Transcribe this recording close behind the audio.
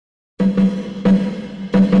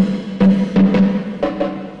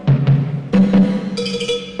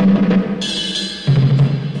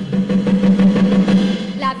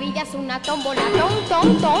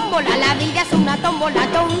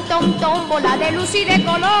tómbola de luz y de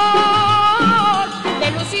color,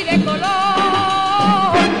 de luz y de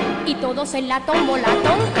color. Y todos en la tómbola,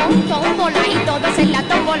 tómbola, y todos en la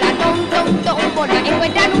tómbola, tómbola,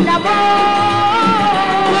 encuentran un amor.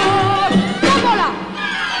 ¡Tómbola!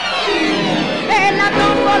 En la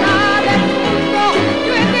tómbola del mundo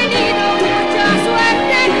yo he tenido mucha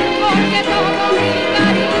suerte, porque todo mi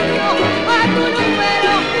cariño a tu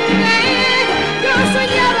número jugué. Yo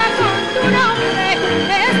soñaba con tu nombre,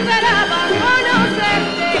 esperaba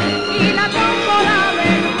conocerte, y la tómbola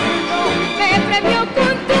del mundo me premió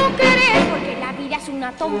con tu querer, porque la vida es una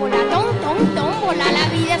tómbola, tómbola, la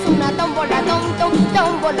vida es una tómbola,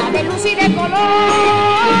 tómbola, de luz y de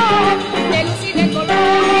color, de luz y de color.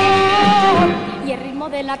 Y el ritmo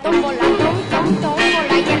de la tómbola,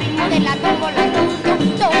 tómbola, y el ritmo de la tómbola,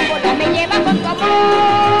 tómbola, me lleva con tu amor.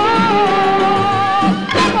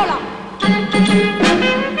 ¡Tómbola!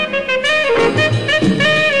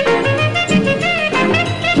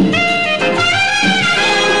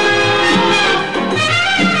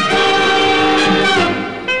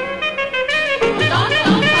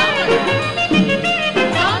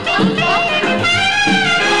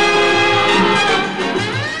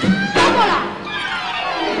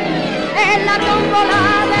 En la tómbola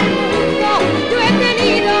del mundo yo he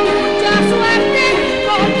tenido mucha suerte,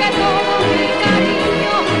 porque todo mi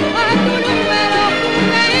cariño a tu número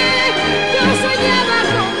jugué. Yo soñaba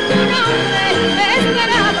con tu nombre,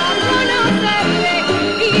 esperaba conocerte,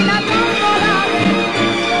 y la tómbola del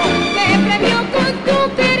mundo me premió con tu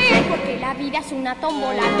querer, porque la vida es una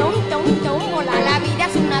tómbola, tómbola, la vida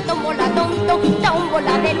es una tómbola,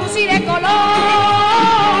 tómbola, de luz y de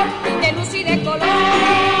color, de luz y de color.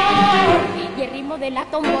 Y el ritmo de la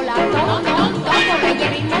tómbola, tómbola, y el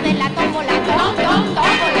ritmo de la tómbola,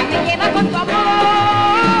 tómbola, me lleva con tu amor.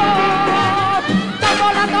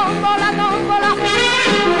 Tómbola, tómbola, tómbola,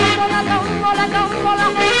 tómbola, tómbola,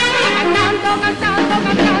 cantando, cantando,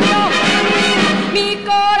 cantando, mi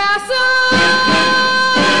corazón.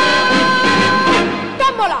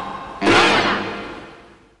 Tómbola.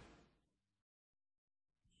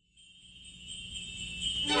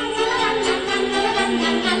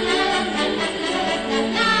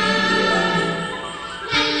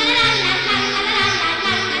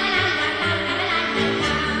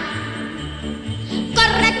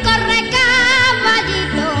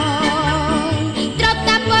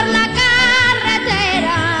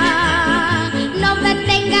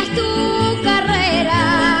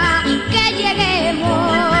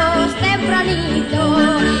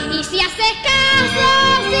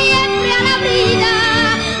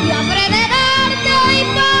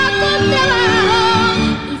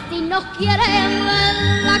 Queremos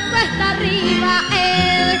la cuesta arriba,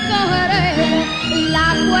 escogeremos la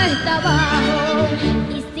cuesta abajo.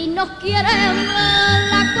 Y si nos queremos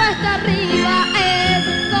la cuesta arriba,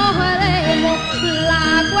 escogeremos la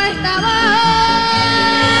cuesta abajo.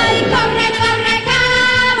 Y corre, corre,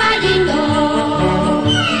 caballito,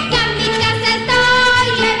 que a mi casa estoy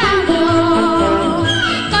llegando.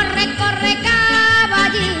 Corre, corre,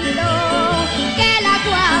 caballito, que la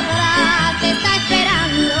cuadra te está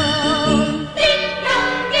esperando.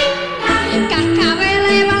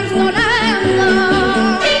 Cascabeles van sonando,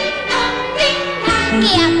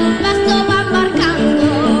 que a tu paso van marcando,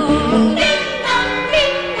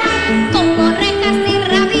 como rejas y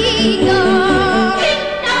rabitos.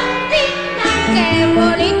 Qué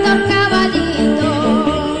bonito caballito.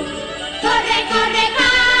 Corre, corre,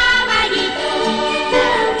 caballito,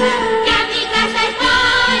 que a mi casa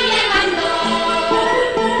estoy llegando.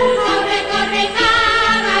 Corre, corre,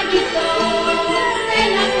 caballito, que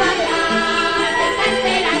la cuadra te está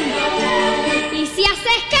esperando. Y si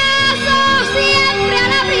haces caso siempre a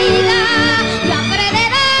la vida, yo habré de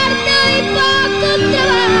darte hoy poco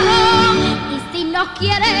trabajo. Y si nos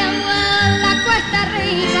queremos la cuesta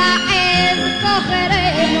arriba,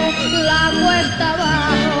 escogeremos la cuesta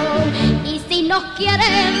abajo. Y si nos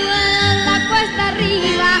queremos la cuesta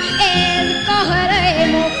arriba,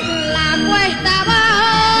 escogeremos la cuesta abajo.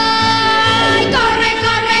 Y corre,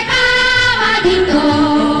 corre, caballito,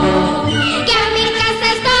 que a mi casa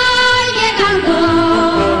estoy llegando.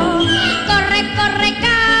 Corre, corre,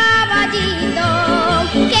 caballito,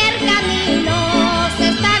 que el camino se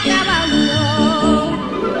está acabando.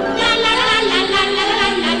 La la la la la la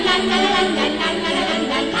la la la la la la la la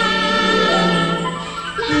la la.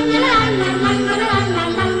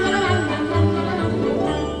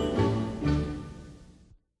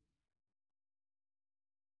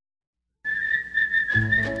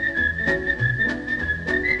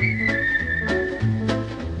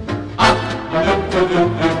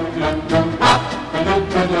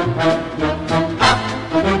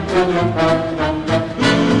 Up.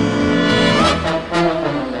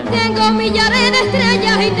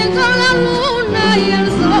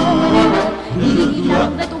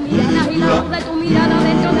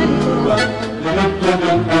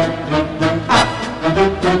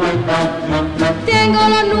 Tengo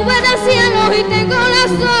las nubes del cielo y tengo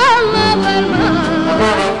las olas del mar.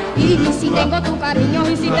 Y si tengo tu cariño,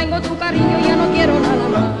 y si tengo tu cariño, ya no quiero nada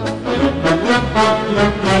más.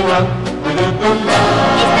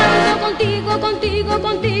 Estando contigo, contigo,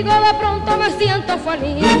 contigo, de pronto me siento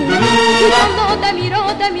feliz. Y cuando te miro,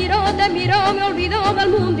 te miro, te miro, me olvido del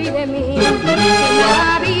mundo y de mí. Qué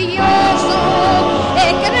maravilloso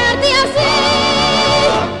es quererte así.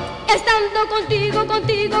 Estando contigo,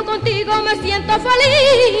 contigo, contigo, me siento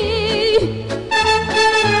feliz.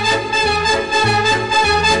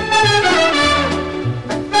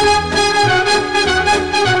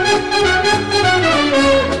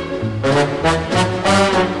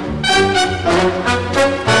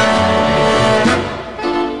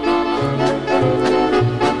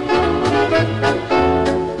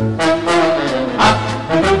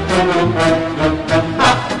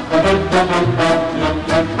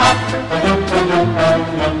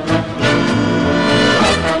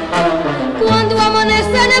 Cuando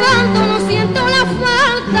amanece nevando no siento la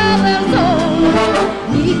falta del sol.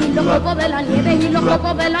 Y los copos de la nieve, y los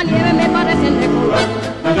copos de la nieve me parecen de color.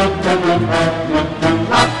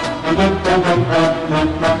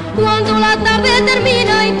 Cuando la tarde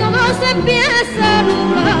termina y todo se empieza a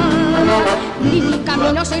nublar, mi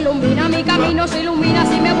camino se ilumina, mi camino se ilumina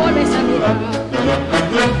si me vuelves a mirar.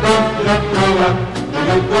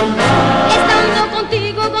 Estando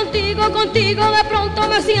contigo, contigo, contigo, de pronto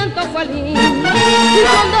me siento feliz. Y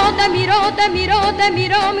cuando te miro, te miro, te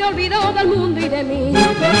miro, me olvido del mundo y de mí.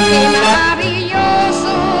 Qué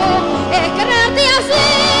maravilloso es quererte así.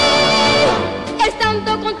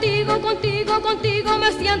 Estando contigo, contigo, contigo,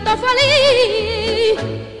 me siento feliz.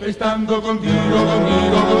 Estando contigo,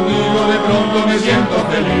 contigo, contigo, de pronto me siento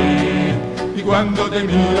feliz. Y cuando te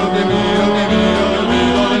miro, te miro, te miro, me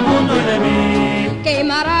olvido del mundo y de mí. Qué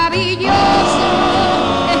maravilloso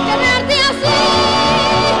es quererte así.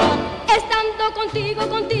 Estando contigo,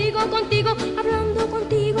 contigo, contigo, hablando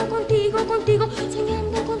contigo, contigo, contigo,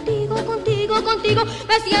 soñando contigo, contigo, contigo,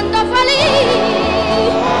 me siento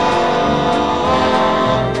feliz.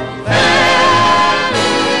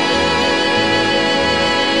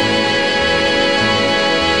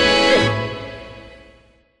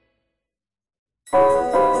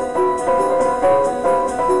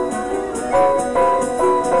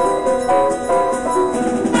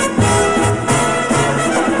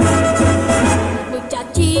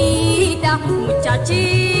 Muchachita,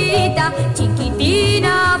 muchachita,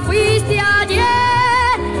 chiquitina, fuiste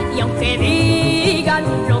ayer. Y aunque digan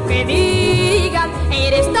lo que digan,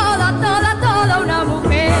 eres toda, toda, toda una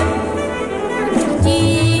mujer.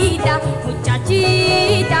 Muchachita,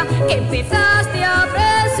 muchachita, que empezaste a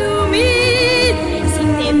presumir. Si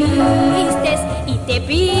te vistes y te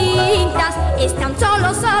pintas, es tan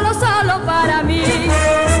solo, solo, solo para mí.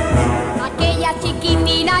 Aquella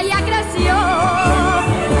chiquitina ya creció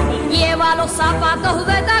y lleva los zapatos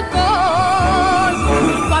de tacón.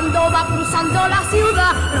 Cuando va cruzando la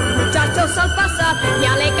ciudad, los muchachos al pasar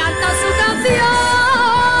ya le cantan su canción.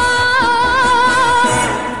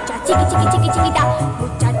 Mucha chiqui, chiqui, chiqui, chiquita,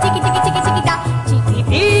 mucha chiqui, chiqui, chiqui, chiquita,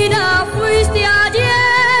 chiquitina fuiste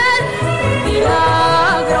ayer. Un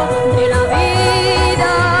milagro de la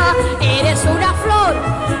vida, eres una flor,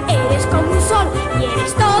 eres como un sol y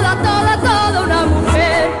eres toda, toda, toda una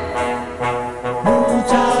mujer.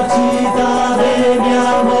 Muchachita de mi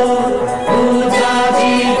amor,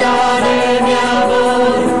 muchachita de mi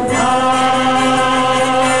amor.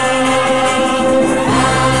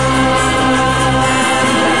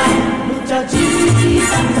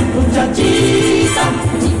 Muchachita, muchachita,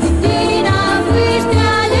 Chiquitina fuiste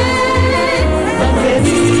ayer.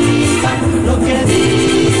 lo que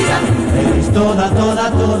digan, eres toda,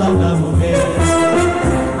 toda, toda una mujer.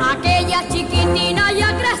 Aquella chiquitina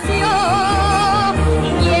ya creció y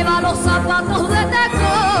lleva los zapatos de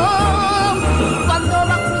tacón. Cuando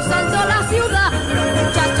va cruzando la ciudad, los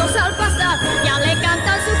muchachos al pasar ya le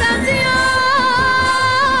cantan su canción.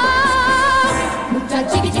 Mucha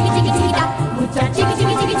chiqui, chiqui, chiqui, chiquita, mucha chiqui,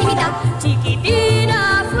 chiqui, chiqui, chiquita, chiquitina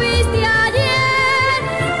fuiste ayer.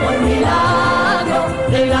 Por milagro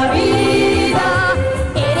de la vida,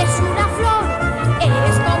 eres una flor,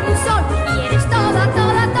 eres como un sol y eres toda,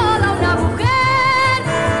 toda, toda una mujer.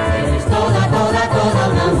 Eres toda, toda, toda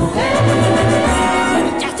una mujer.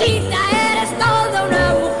 Muchachita, eres toda una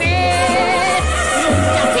mujer.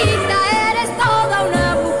 Muchachita, eres toda una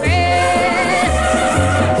mujer.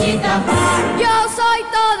 Muchachita, Yo soy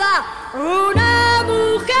toda una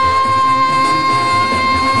mujer.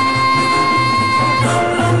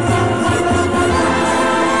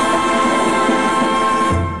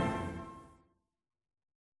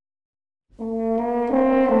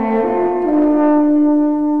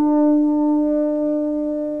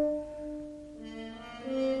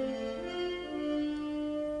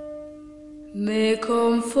 Me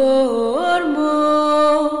conformo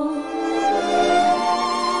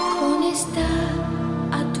con estar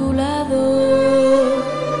a tu lado.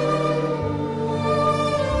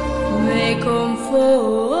 Me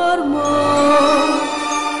conformo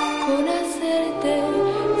con hacerte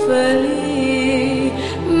feliz.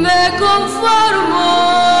 Me conformo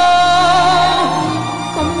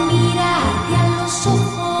con mirarte a los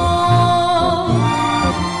ojos,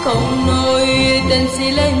 con oírte en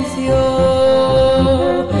silencio,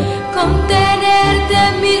 con tenerte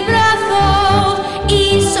en mis brazos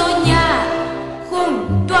y soñar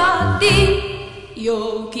junto a ti.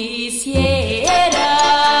 Yo quisiera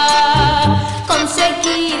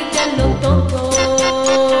conseguírtelo todo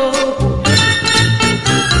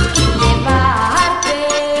y llevarte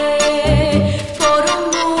por un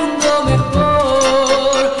mundo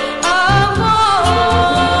mejor, amor.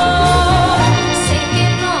 Sé que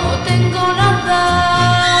no tengo nada,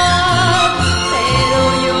 pero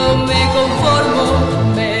yo me conformo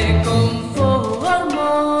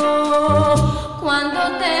cuando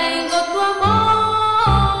tengo tu amor.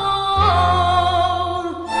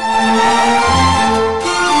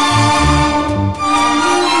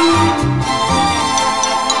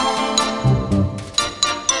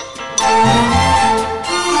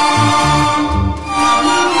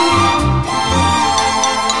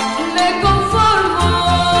 Me conformo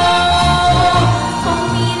con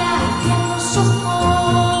mirarte a los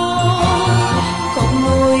ojos, con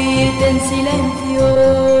oírte en silencio,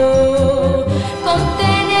 con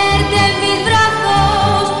tenerte en mis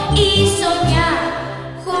brazos y soñar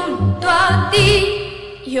junto a ti.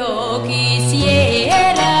 Yo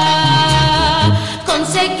quisiera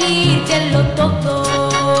conseguírtelo todo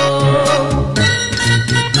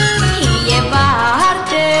y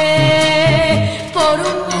llevarte por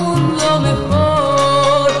un mundo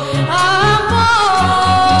mejor, amor.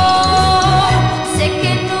 Sé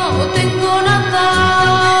que no tengo nada,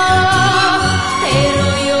 pero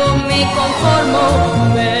yo me conformo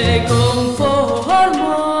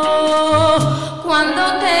cuando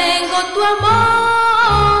tengo tu amor.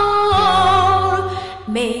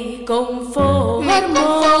 Me conformo,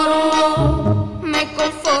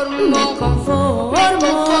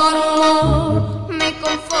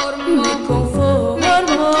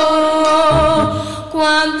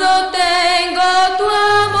 cuando tengo tu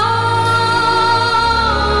amor.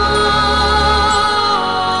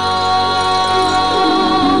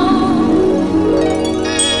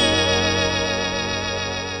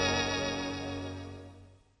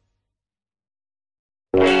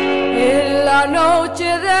 En la noche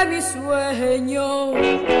de mi sueño,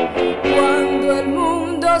 cuando el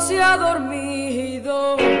mundo se ha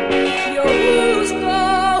dormido, yo busco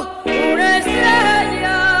una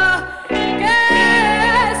estrella que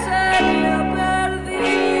se me ha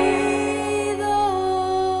perdido.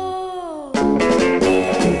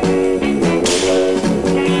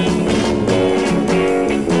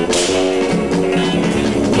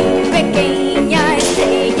 Pequeña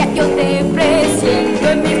estrella, yo te presiento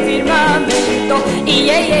en mi firmamento, y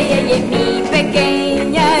mi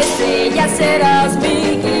pequeña estrella, serás mi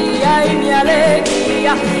guía y mi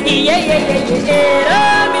alegría, y era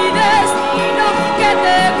mi destino que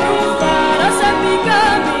te cruzaras en mi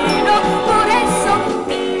camino. Por eso,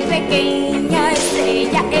 mi pequeña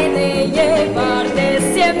estrella, he de llevarte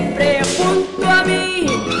siempre junto a mí,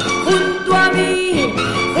 junto a mí,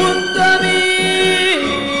 junto a mí.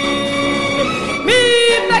 Mi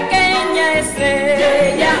pequeña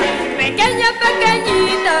estrella, pequeña,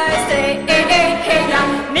 pequeñita estrella,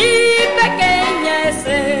 mi pequeña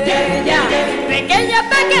estrella, pequeña,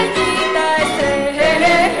 pequeñita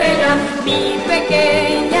estrella, mi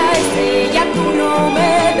pequeña estrella, tú no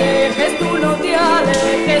me dejes, tú no te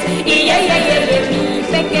alejes, y mi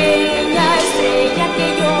pequeña estrella, que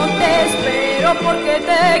yo te espero porque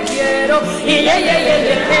te quiero, y era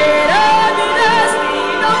mi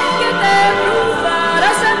destino que te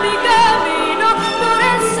cruzaras en mi camino. Por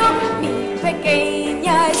eso, mi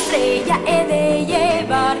pequeña estrella, he de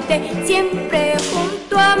llevarte siempre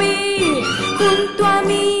junto a mí, junto a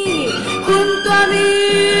mí, junto a mí.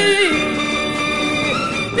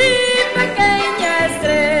 Mi pequeña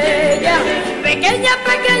estrella, pequeña,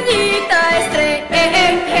 pequeñita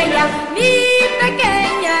estrella, mi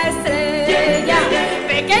pequeña estrella,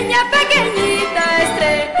 pequeña, pequeñita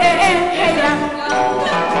estrella.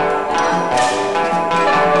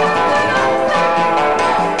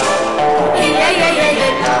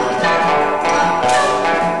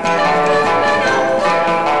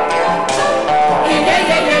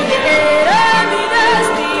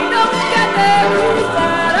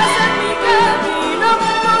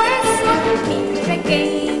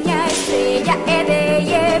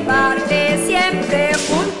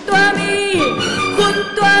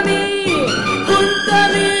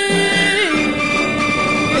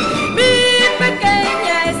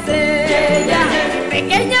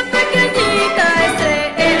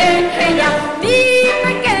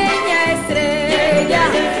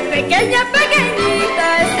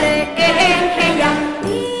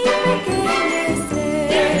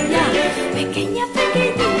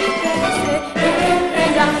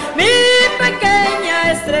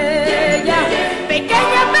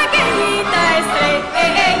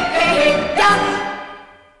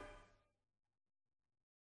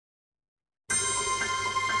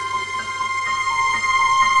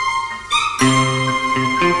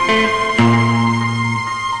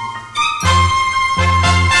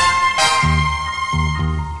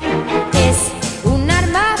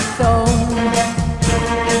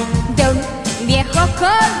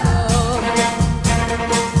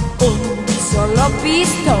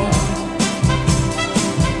 visto,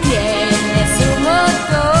 tiene su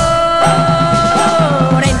motor.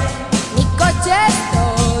 En mi coche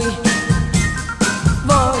estoy,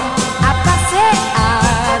 voy a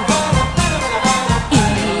pasear. Y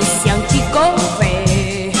si a un chico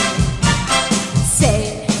ve, se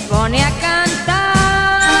pone a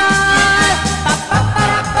cantar. Pa, pa,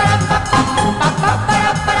 para, para, pa, pa, pa, pa,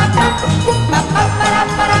 para, para, pa, pa, pa, para,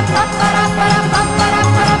 para, pa, para, para, pa, para,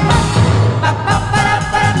 para, pa.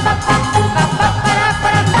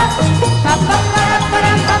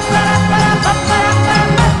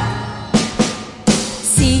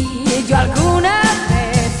 Si yo alguna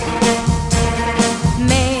vez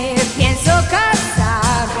me pienso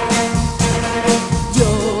casar, yo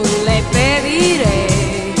le pediré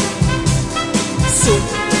su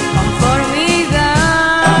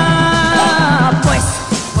conformidad, pues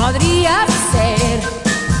podría ser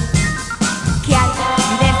que al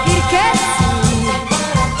decir que sí,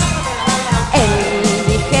 él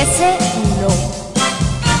dijese no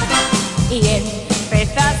y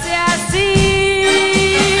empezase así.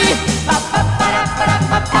 Pa, pa, para, para,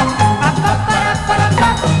 pa, pa, pa, pa, para, para, pa, pa,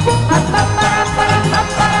 para, para, para, pa,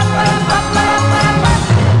 para, para, pa, para, para,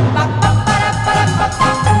 pa, pa, para, para, pa, pa,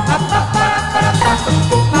 para, para, pa, pa, para, para, pa,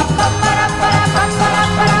 para, para, pa, para, para,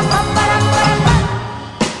 pa, para, para, pa.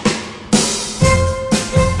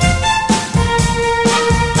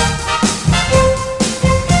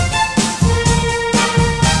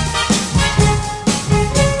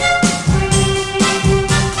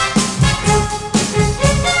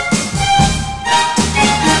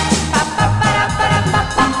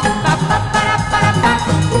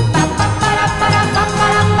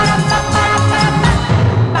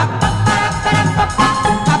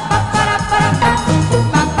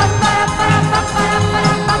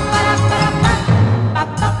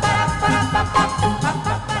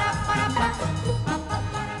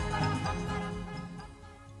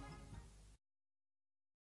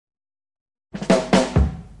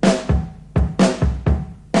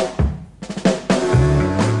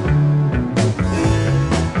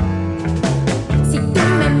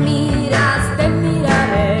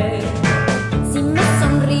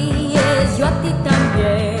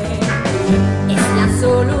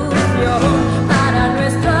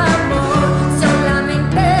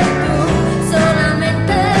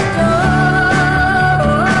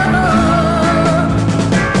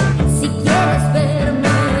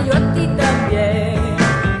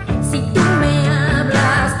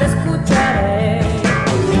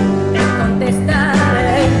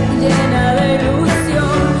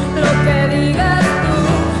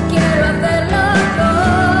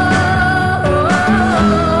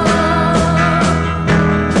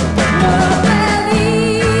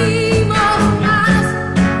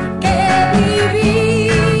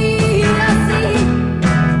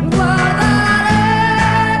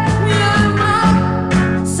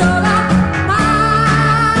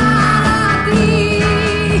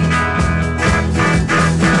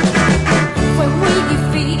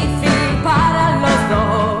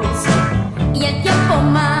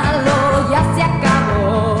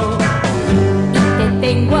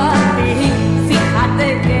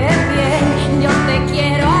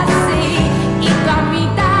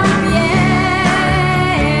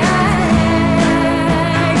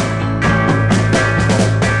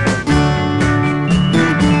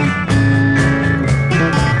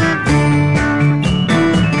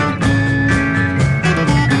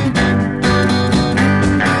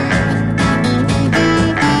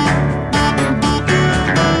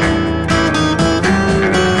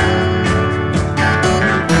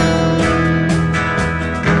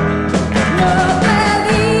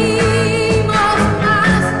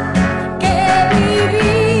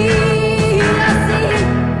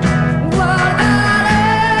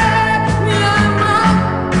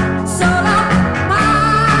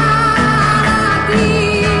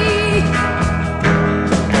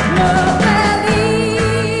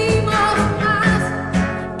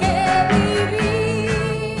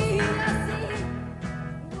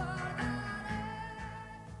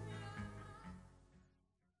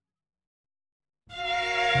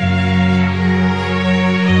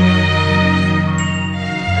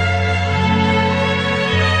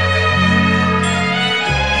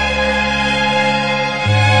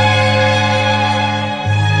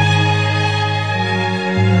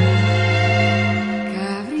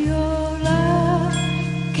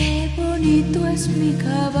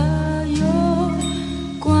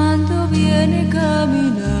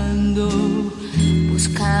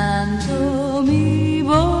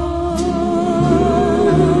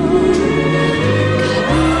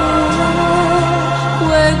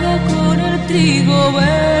 trigo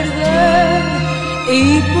verde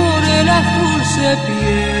y por el azul se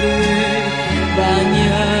pierde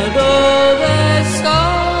bañado de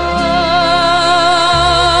sol.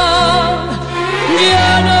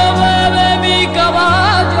 Ya no bebe mi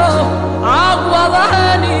caballo agua de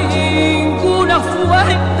ninguna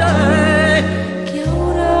fuente, que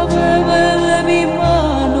ahora bebe de mi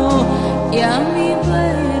mano y a mi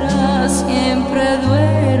vera siempre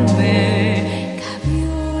duerme.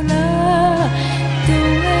 Gaviola, tú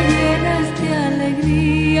me llenas de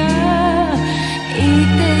alegría y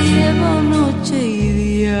te llevo noche y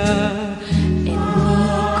día en mi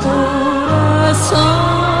corazón.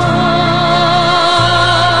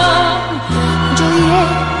 Yo iré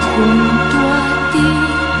junto a ti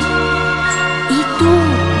y tú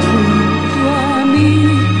junto a mí,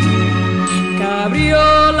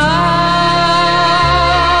 cabriola.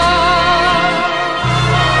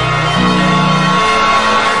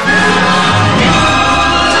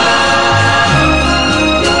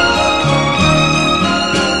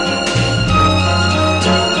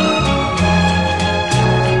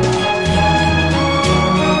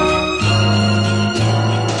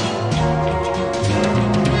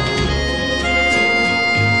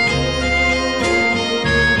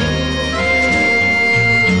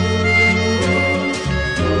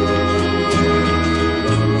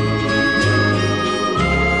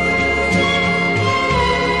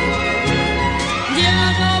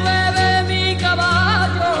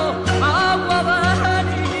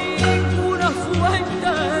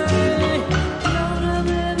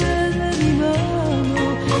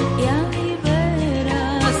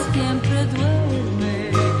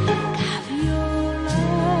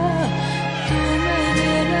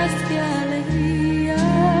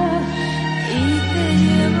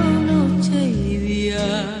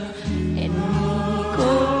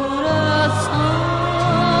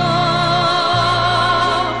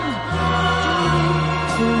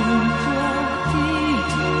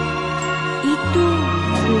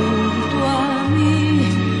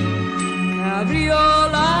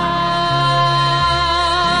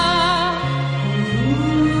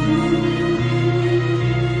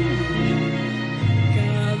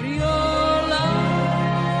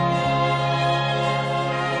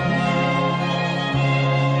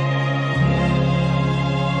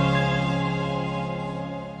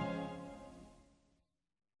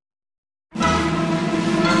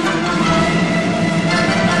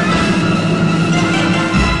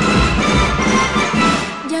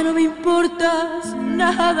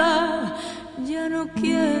 Ya no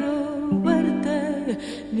quiero verte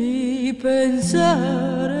ni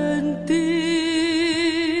pensar en ti.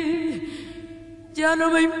 Ya no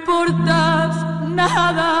me importas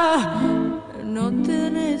nada, no te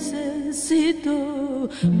necesito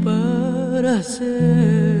para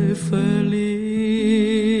ser feliz.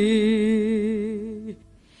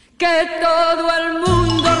 Que todo el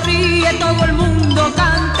mundo ríe, todo el mundo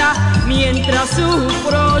canta mientras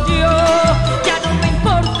sufro yo. Ya no me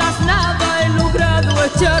importas nada, he logrado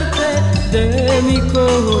echarte de mi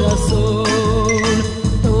corazón.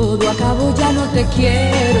 Todo acabó, ya no te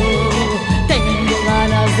quiero, tengo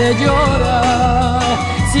ganas de llorar.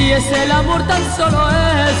 Si es el amor tan solo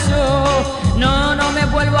eso, no me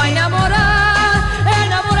vuelvo a enamorar,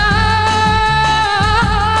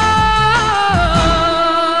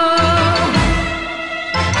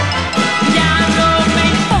 Ya no me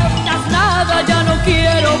importas nada, ya no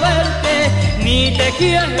quiero verte, ni te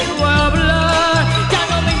quiero hablar. Ya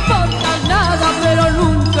no me importas nada, pero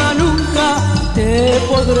nunca, nunca te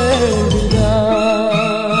podré olvidar.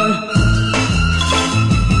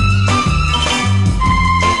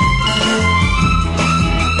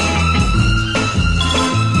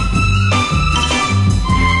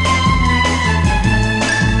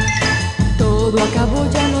 Todo acabó,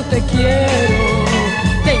 ya no te quiero,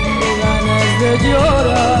 tengo ganas de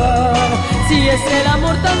llorar. Si es el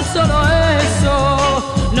amor tan solo eso,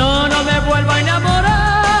 no me vuelvo a enamorar,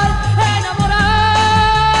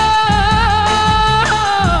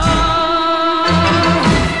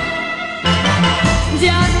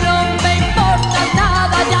 Ya no me importa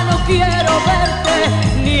nada, ya no quiero verte,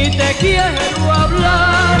 ni te quiero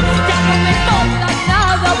hablar. Ya no me importa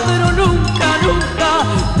nada, pero nunca, nunca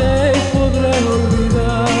te podré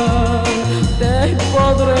olvidar, te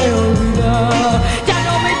podré olvidar. Ya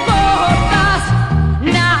no me importas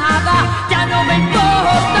nada, ya no me importa.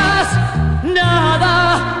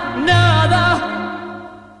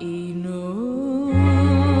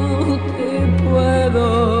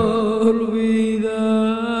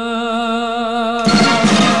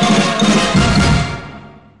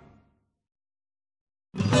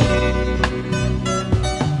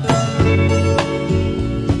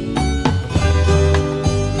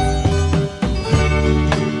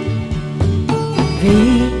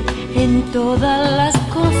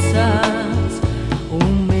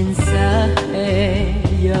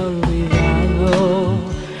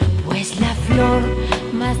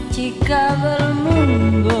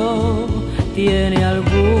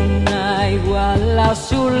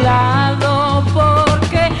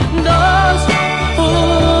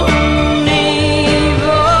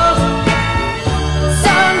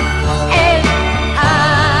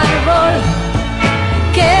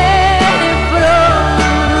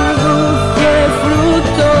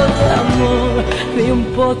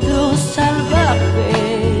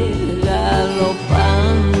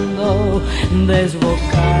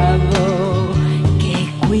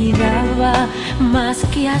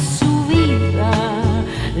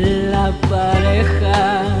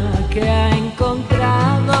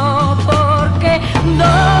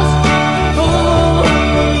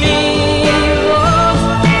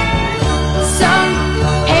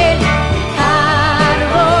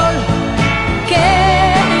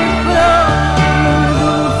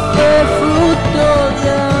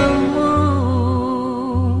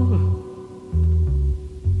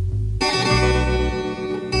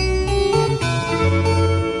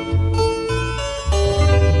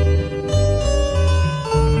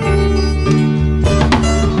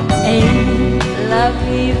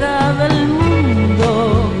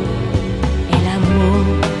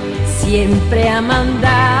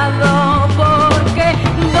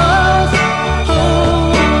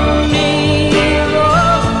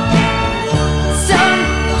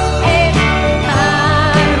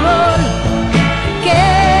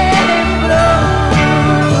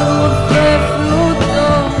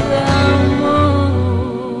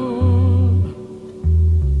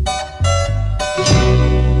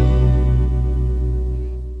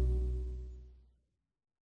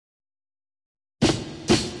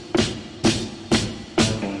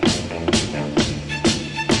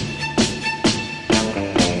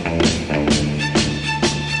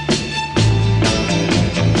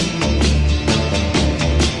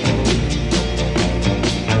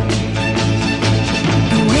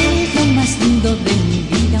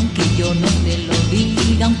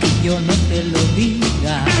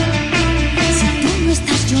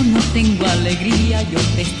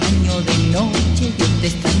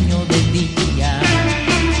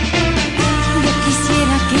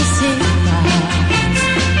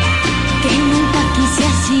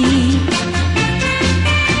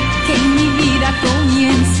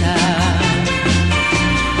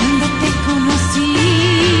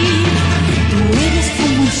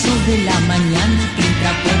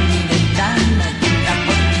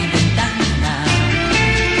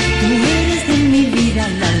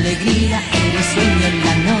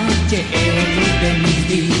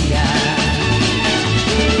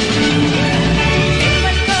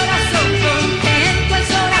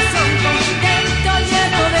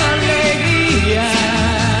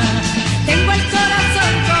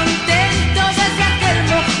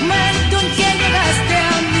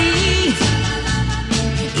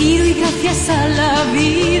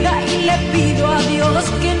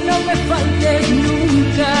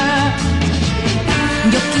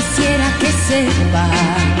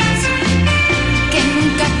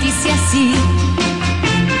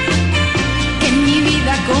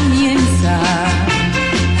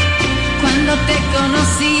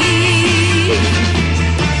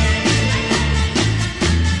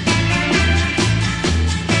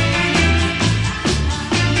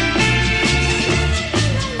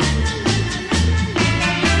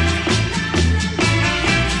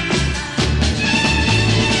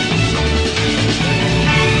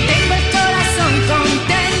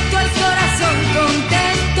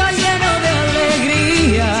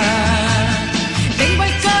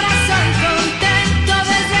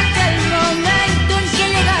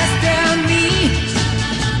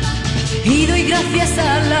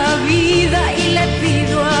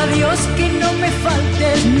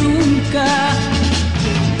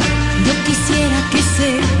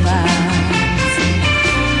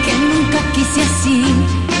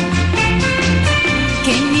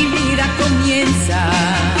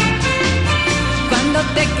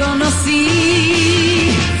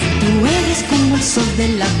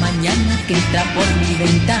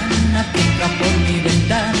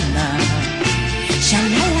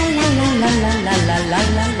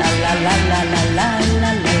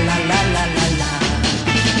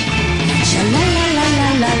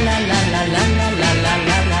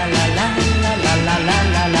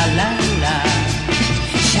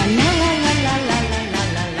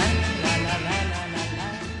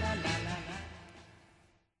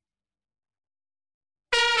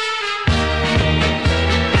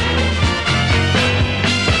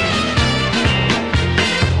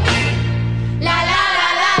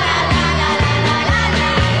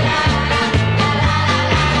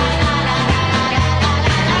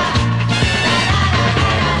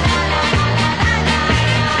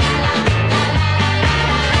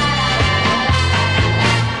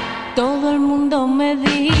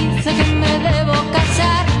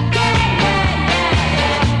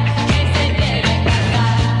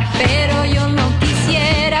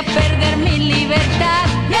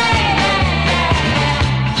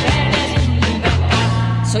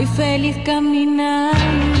 feliz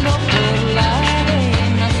caminando por la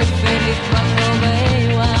arena, soy feliz cuando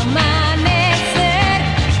veo amanecer.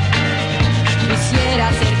 Quisiera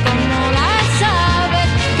ser como las aves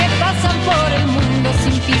que pasan por el mundo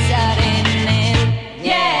sin pisar en él.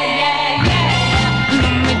 Yeah, yeah, yeah. No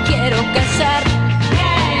me quiero casar.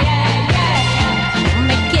 Yeah, yeah, yeah, yeah. No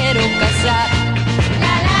me quiero casar.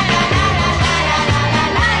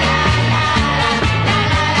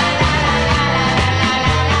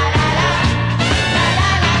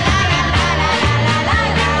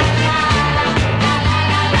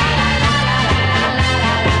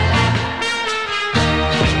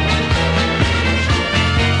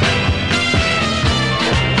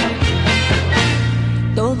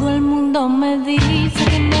 Todo el mundo me dice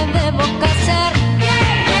que me debo casar,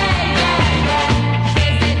 que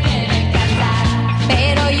se debe casar,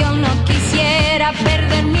 pero yo no quisiera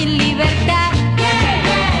perder mi libertad.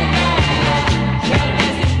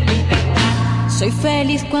 Soy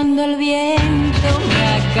feliz cuando el viento me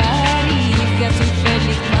acaricia, soy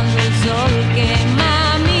feliz cuando el sol quema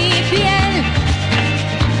mi piel.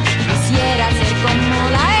 Quisiera ser como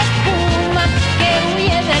la espuma que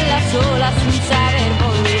huye de las olas sin saber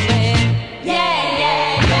volver. Yeah,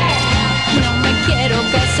 yeah, yeah. No me quiero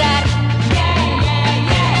casar. Yeah, yeah,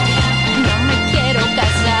 yeah. No me quiero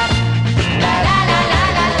casar. La la la la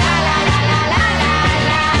la la la la la la la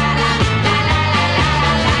la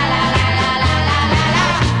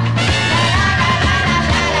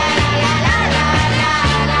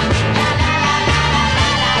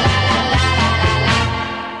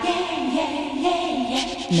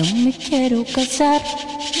No me quiero casar.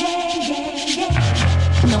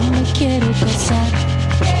 No me quiero casar.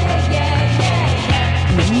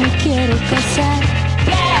 No me quiero casar.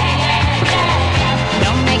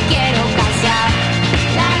 No me quiero casar.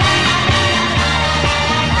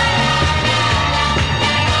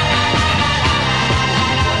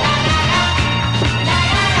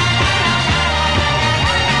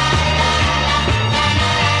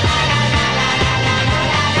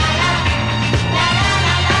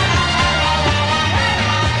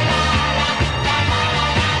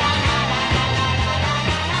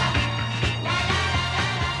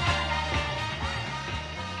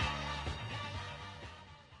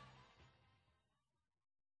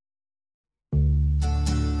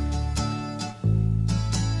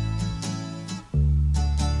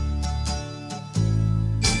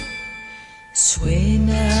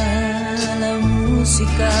 Suena la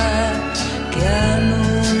música que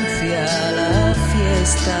anuncia la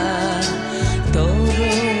fiesta.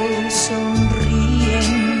 Todos sonríen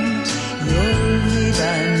y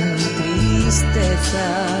olvidan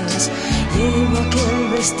tristezas. Llevo aquel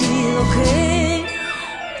vestido que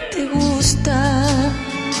te gusta.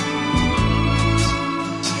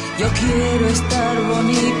 Yo quiero estar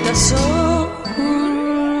bonita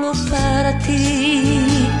solo para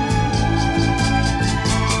ti.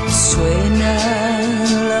 Suena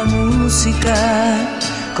la música,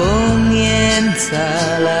 comienza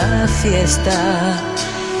la fiesta.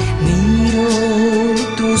 Miro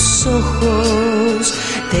tus ojos,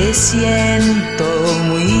 te siento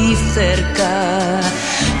muy cerca.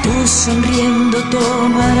 Tú sonriendo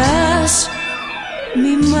tomarás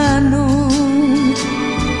mi mano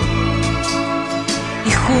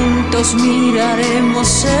y juntos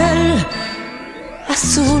miraremos el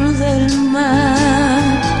azul del mar.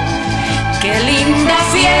 Qué linda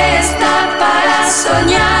fiesta para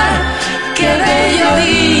soñar, qué bello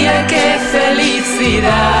día, qué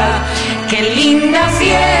felicidad. Qué linda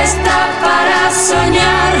fiesta para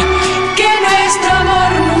soñar, que nuestro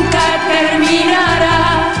amor nunca terminará.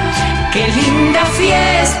 Qué linda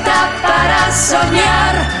fiesta para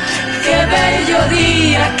soñar, qué bello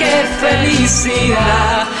día, qué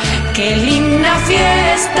felicidad. Qué linda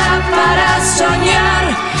fiesta para soñar,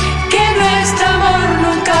 que nuestro amor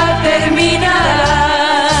nunca terminará.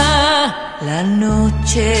 La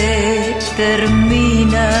noche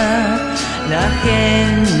termina, la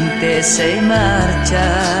gente se marcha,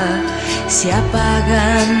 se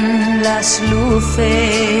apagan las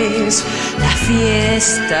luces, la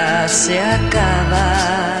fiesta se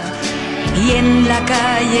acaba y en la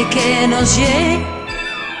calle que nos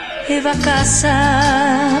lleva a casa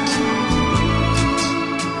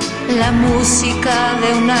la música de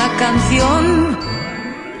una canción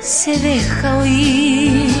se deja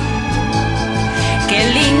oír. Qué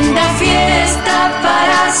linda fiesta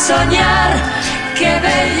para soñar, qué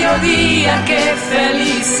bello día, qué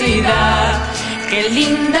felicidad. Qué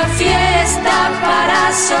linda fiesta para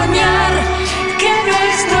soñar, que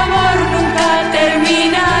nuestro amor nunca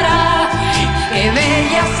terminará. Qué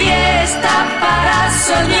bella fiesta para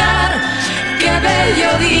soñar, qué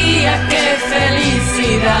bello día,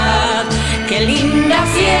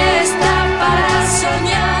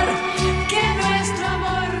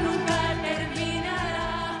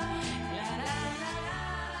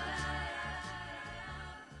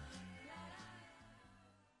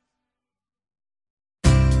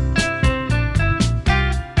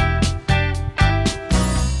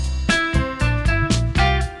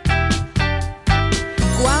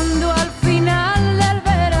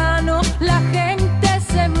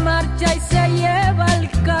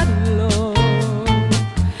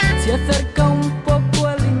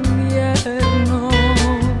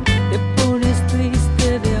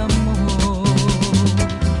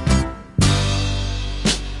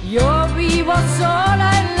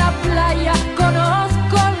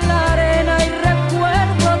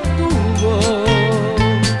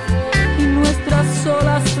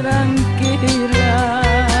 tranquilas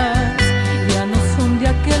ya no son de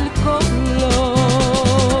aquel color.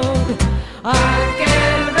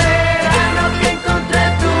 Aquel verano que encontré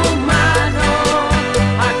tu mano,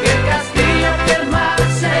 aquel castillo que el mar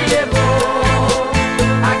se llevó,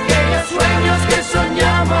 aquellos sueños que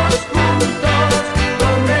soñamos juntos,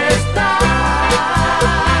 ¿dónde están?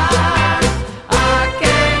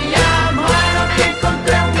 Aquella mano que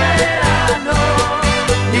encontré un verano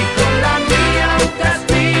y con la mía un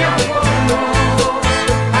castillo formó.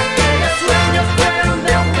 Aquellos sueños fueron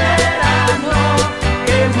de un verano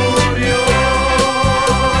que murió.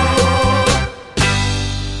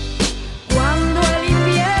 Cuando el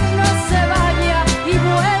invierno se vaya y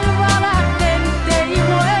vuelva la gente y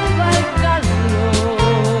vuelva el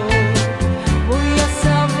calor, voy a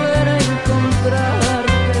saber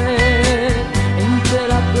encontrarte entre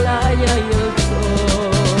la playa y el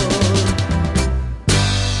sol.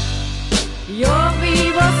 Yo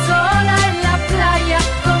vivo sola en la playa,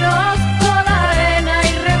 conozco la arena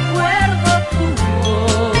y recuerdo tu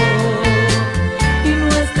voz y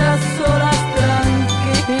nuestras olas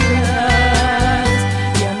tranquilas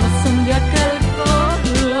ya no son de aquel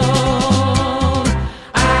color.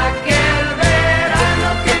 Aquel verano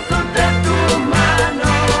que encontré tu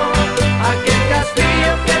mano, aquel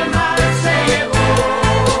castillo que el mar se llevó,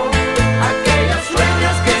 aquellos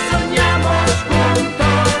sueños que soñamos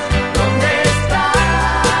juntos, ¿dónde están?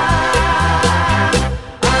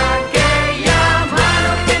 Aquella mano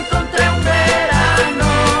que encontré un verano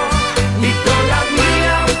y con la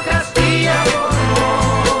mía un castillo formó.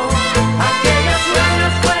 Aquellos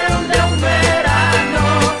sueños fueron de un verano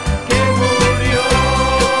que murió.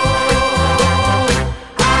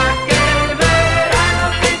 Aquel verano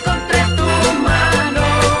que encontré tu mano,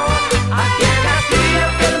 aquel castillo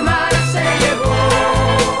que el mar se llevó,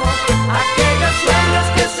 aquellos sueños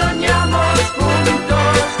que soñamos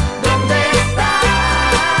juntos, ¿dónde están?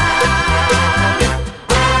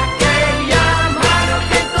 Aquella mano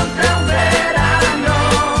que encontré un verano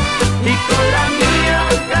y con la mía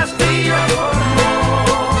un castillo formó.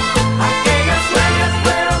 Aquellos sueños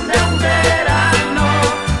fueron de un verano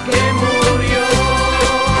que murió.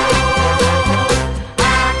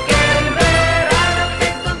 Aquel verano que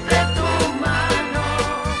encontré tu mano,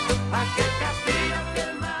 aquel castillo que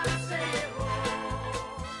el mar se llevó,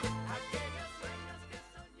 aquellos sueños que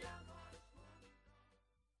soñamos.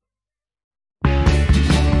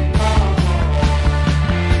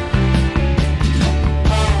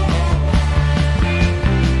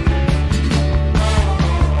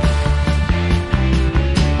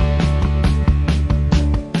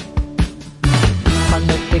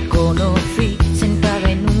 Cuando te conocí sentada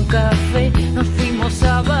en un café, nos fuimos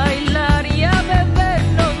a bailar y a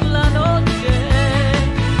bebernos la noche.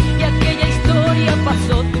 Y aquella historia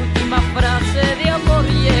pasó, tu última frase de amor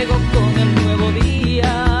llegó con el nuevo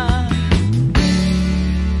día.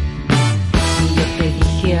 Y yo te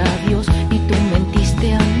dije adiós y tú mentiste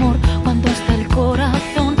amor, cuando hasta el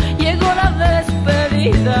corazón llegó la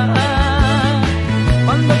despedida.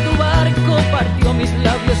 Cuando tu barco partió, mis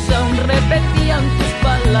labios aún repetían tus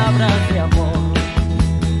palabras de amor.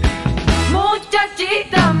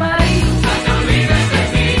 Muchachita María, no te olvides de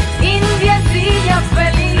mí, indiecilla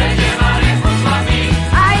feliz, te llevaré junto a mí.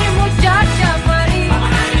 Ay, muchacha María,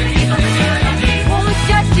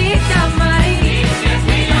 muchachita María,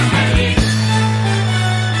 indiecilla feliz.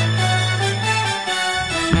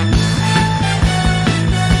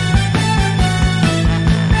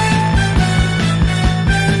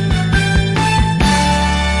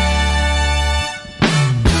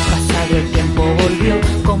 Pasado el tiempo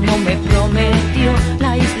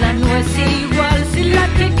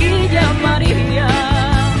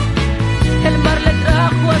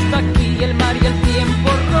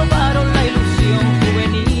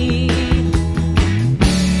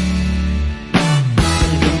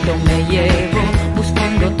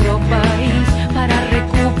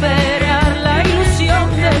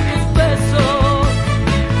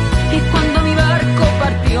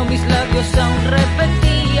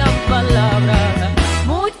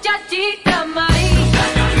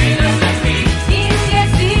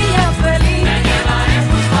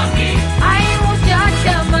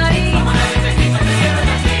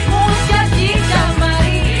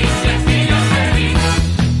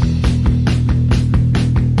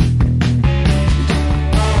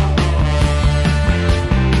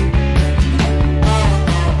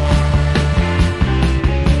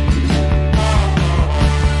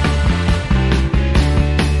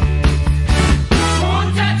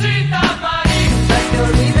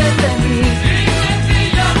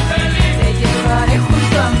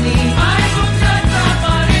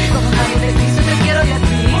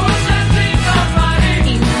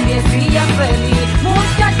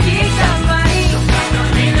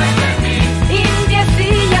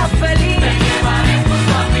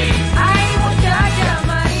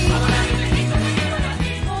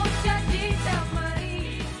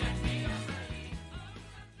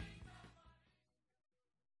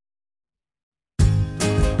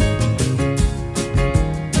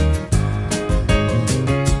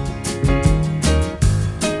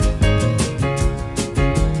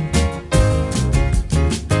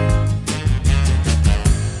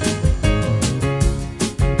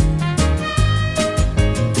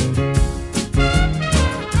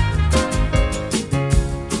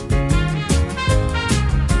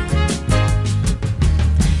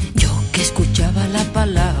Escuchaba la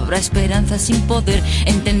palabra esperanza sin poder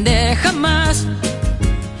entender jamás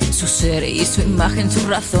su ser y su imagen, su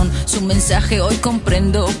razón, su mensaje. Hoy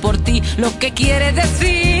comprendo por ti lo que quiere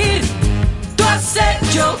decir. Tú has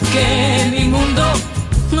hecho que mi mundo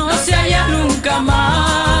no se haya nunca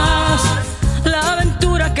más. La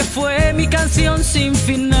aventura que fue mi canción sin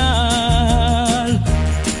final.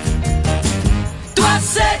 Tú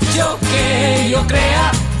has hecho que yo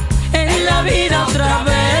crea en la vida otra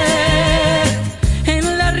vez,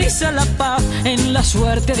 en la risa, la paz, en la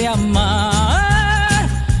suerte de amar,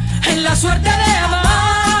 en la suerte de amar.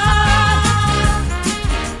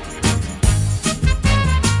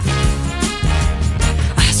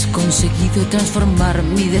 Has conseguido transformar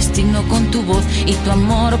mi destino con tu voz y tu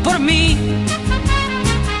amor por mí.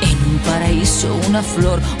 En un paraíso, una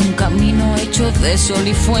flor, un camino hecho de sol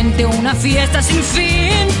y fuente, una fiesta sin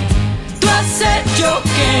fin. Tú has hecho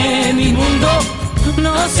que mi mundo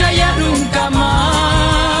no se haya nunca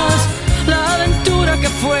más. La aventura que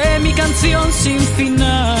fue mi canción sin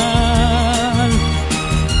final.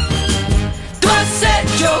 Tú has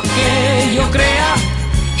hecho que yo crea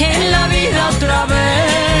en la vida otra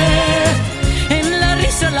vez, en la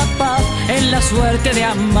risa, la paz, en la suerte de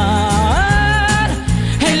amar,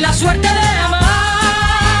 en la suerte de amar.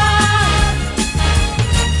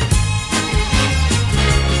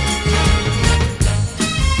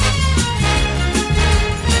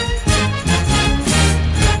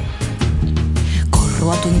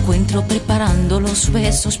 A tu encuentro preparando los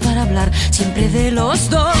besos para hablar siempre de los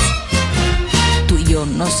dos. Tú y yo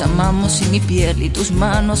nos amamos y mi piel y tus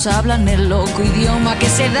manos hablan el loco idioma que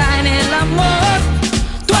se da en el amor.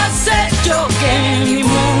 Tú has hecho que mi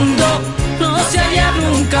mundo no se haya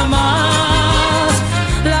nunca más.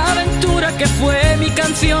 La aventura que fue mi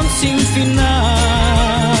canción sin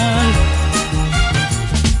final.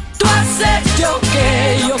 Tú has hecho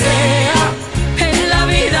que yo crea en la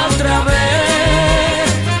vida otra vez,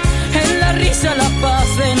 la paz,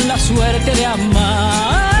 en la suerte de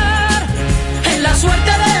amar, en la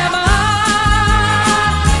suerte de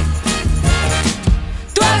amar.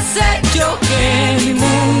 Tú has hecho que mi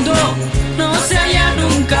mundo no se haya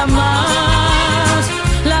nunca más.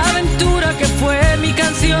 La aventura que fue mi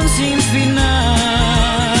canción sin final.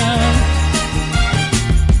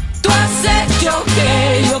 Tú has hecho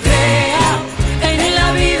que yo crea en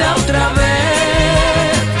la vida otra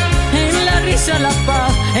vez, en la risa, la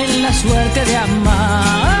paz, en la suerte de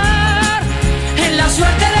amar, en la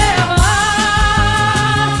suerte de amar.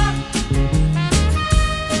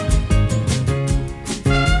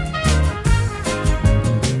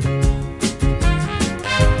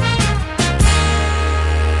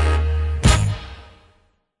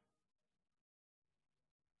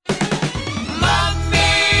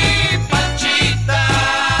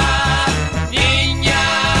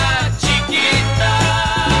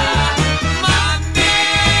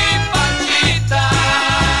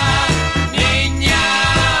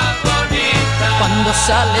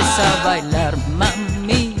 Sales a bailar,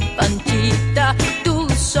 mami Panchita, tu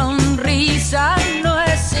sonrisa no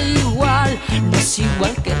es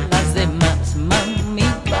igual que las demás, mami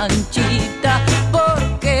Panchita,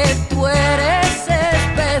 porque tú eres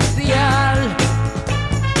especial.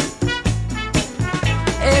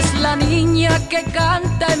 Es la niña que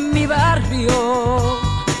canta en mi barrio,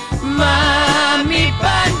 mami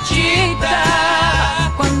Panchita,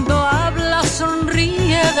 cuando habla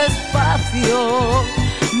sonríe despacio.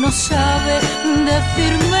 No sabe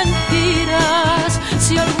decir mentiras.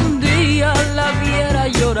 Si algún día la viera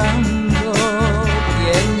llorando,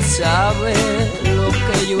 quién sabe lo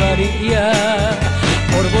que yo haría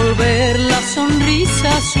por volver la sonrisa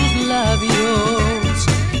a sus labios.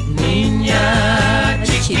 Niña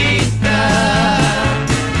chiquita,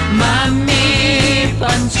 mami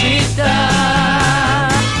Panchita,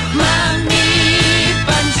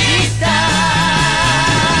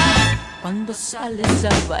 cuando sales a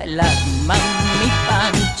bailar, mami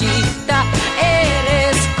Panchita,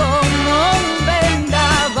 eres como un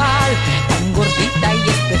vendaval, tan gordita y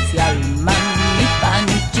especial, mami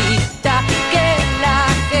Panchita, que la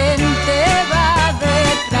gente va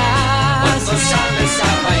detrás. Cuando sales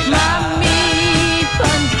a bailar, mami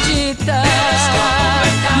Panchita, eres como un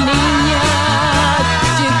vendaval, niña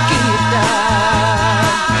chiquita.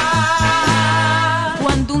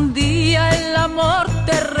 Cuando un día el amor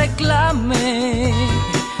te reclame,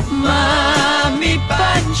 mami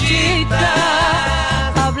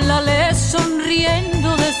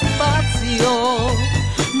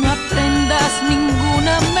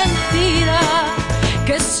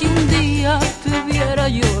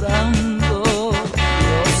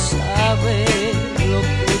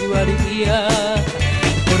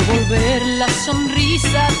ver la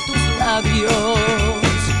sonrisa de tus labios.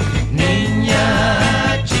 Niña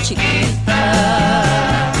chiquita,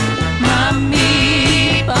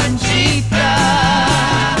 mami Panchita,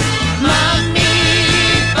 mami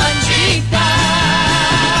Panchita.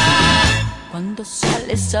 Cuando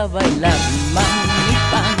sales a bailar, mami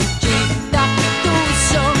Panchita, tu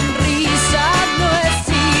sonrisa no es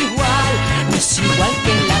igual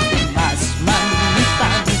que las demás, mami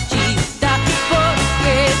Panchita,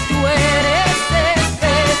 porque tú eres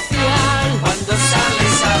especial. Cuando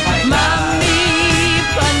sales a bailar, mami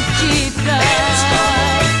Panchita, eres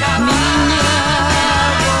bonita, niña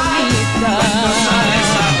bonita. Cuando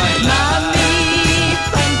sales a bailar, mami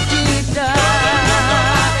Panchita,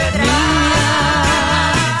 niña.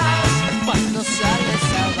 Cuando sales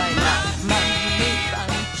a bailar, mami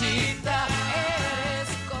Panchita, eres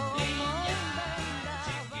como un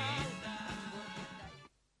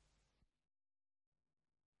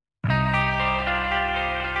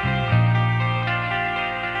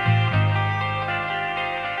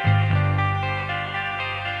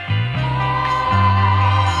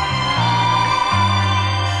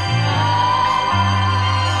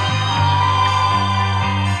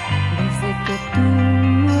Desde que tú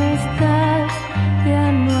no estás, ya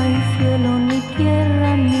no hay cielo ni tierra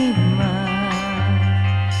ni mar.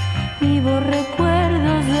 Vivo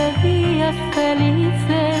recuerdos de días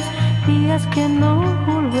felices, días que no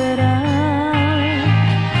volverán.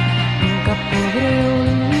 Nunca podré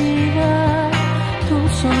olvidar tu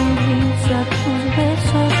sonrisa, tus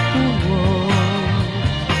besos, tu voz.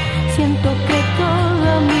 Siento que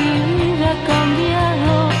toda mi vida ha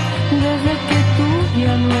cambiado desde que tú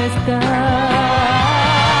ya no estás.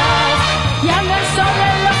 Ya no hay sol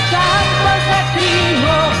en los campos de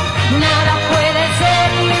trigo, nada puede ser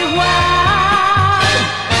igual.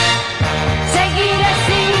 Seguiré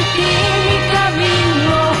sin ti mi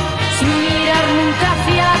camino, sin mirar nunca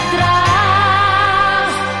hacia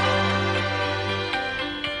atrás.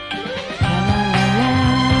 La la la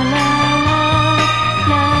la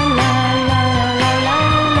la la la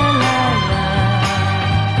la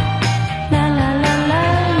la la la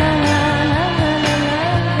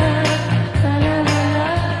la la la.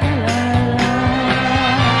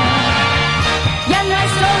 Ya no hay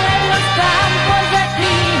sol en los campos de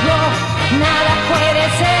trigo, nada puede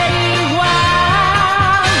ser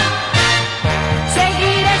igual.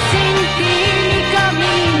 Seguiré sin ti mi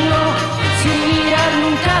camino, sin mirar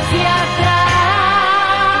nunca hacia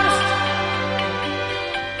atrás.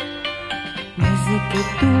 Desde que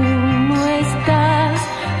tú no estás,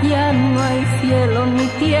 ya no hay cielo ni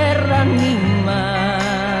tierra ni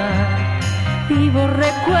mar. Vivo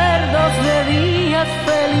recuerdos de días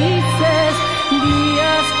felices,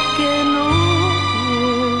 días